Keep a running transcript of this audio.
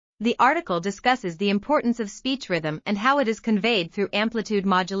The article discusses the importance of speech rhythm and how it is conveyed through amplitude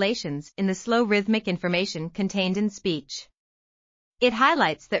modulations in the slow rhythmic information contained in speech. It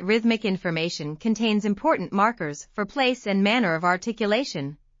highlights that rhythmic information contains important markers for place and manner of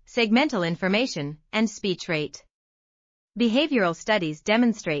articulation, segmental information, and speech rate. Behavioral studies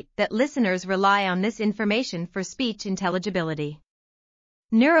demonstrate that listeners rely on this information for speech intelligibility.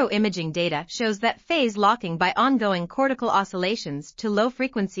 Neuroimaging data shows that phase locking by ongoing cortical oscillations to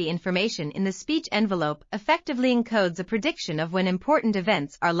low-frequency information in the speech envelope effectively encodes a prediction of when important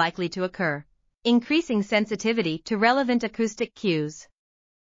events are likely to occur, increasing sensitivity to relevant acoustic cues.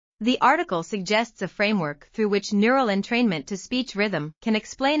 The article suggests a framework through which neural entrainment to speech rhythm can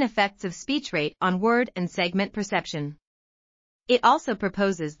explain effects of speech rate on word and segment perception. It also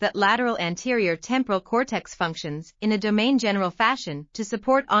proposes that lateral anterior temporal cortex functions in a domain-general fashion to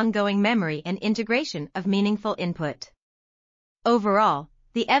support ongoing memory and integration of meaningful input. Overall,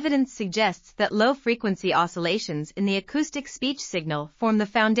 the evidence suggests that low-frequency oscillations in the acoustic speech signal form the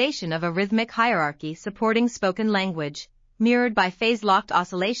foundation of a rhythmic hierarchy supporting spoken language, mirrored by phase-locked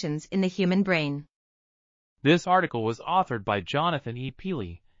oscillations in the human brain. This article was authored by Jonathan E.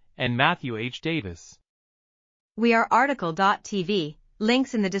 Peelle and Matthew H. Davis. We are RTCLTV,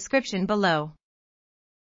 links in the description below.